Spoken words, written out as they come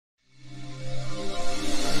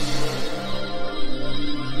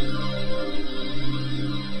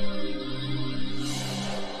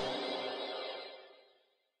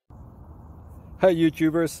Hey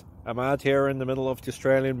YouTubers, I'm out here in the middle of the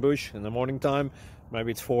Australian bush in the morning time. Maybe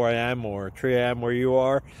it's 4 a.m. or 3 a.m. where you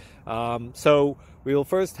are. So we will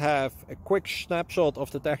first have a quick snapshot of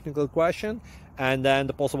the technical question and then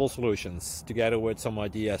the possible solutions, together with some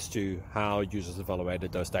ideas to how users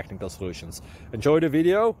evaluated those technical solutions. Enjoy the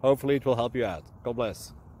video, hopefully it will help you out. God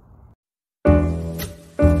bless.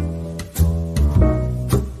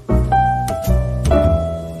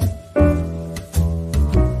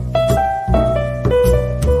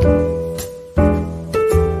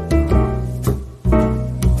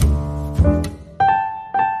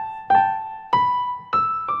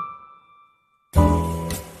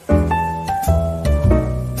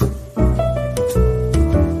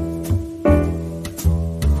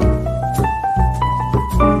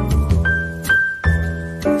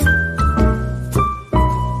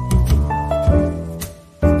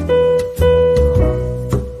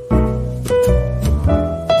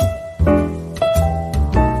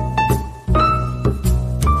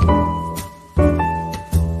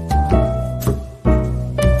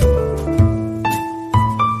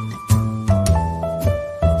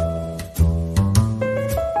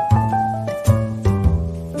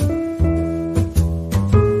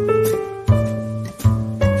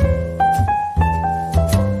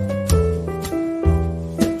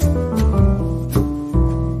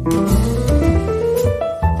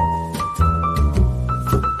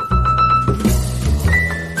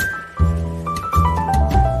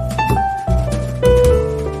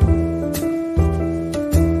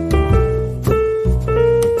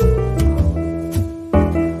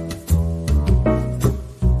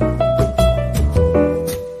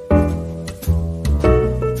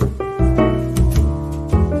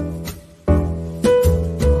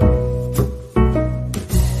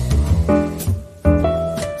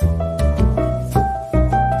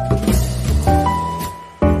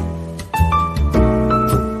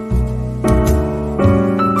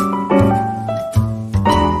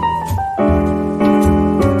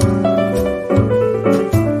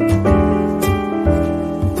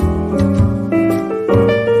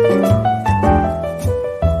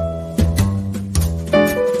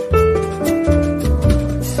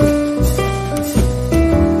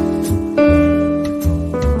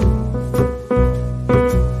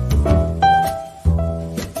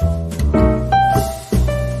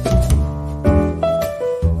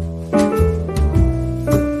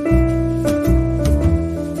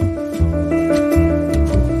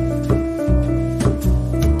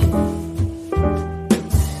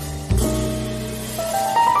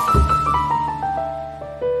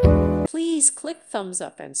 Please click thumbs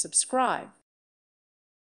up and subscribe.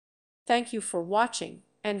 Thank you for watching,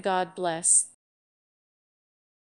 and God bless.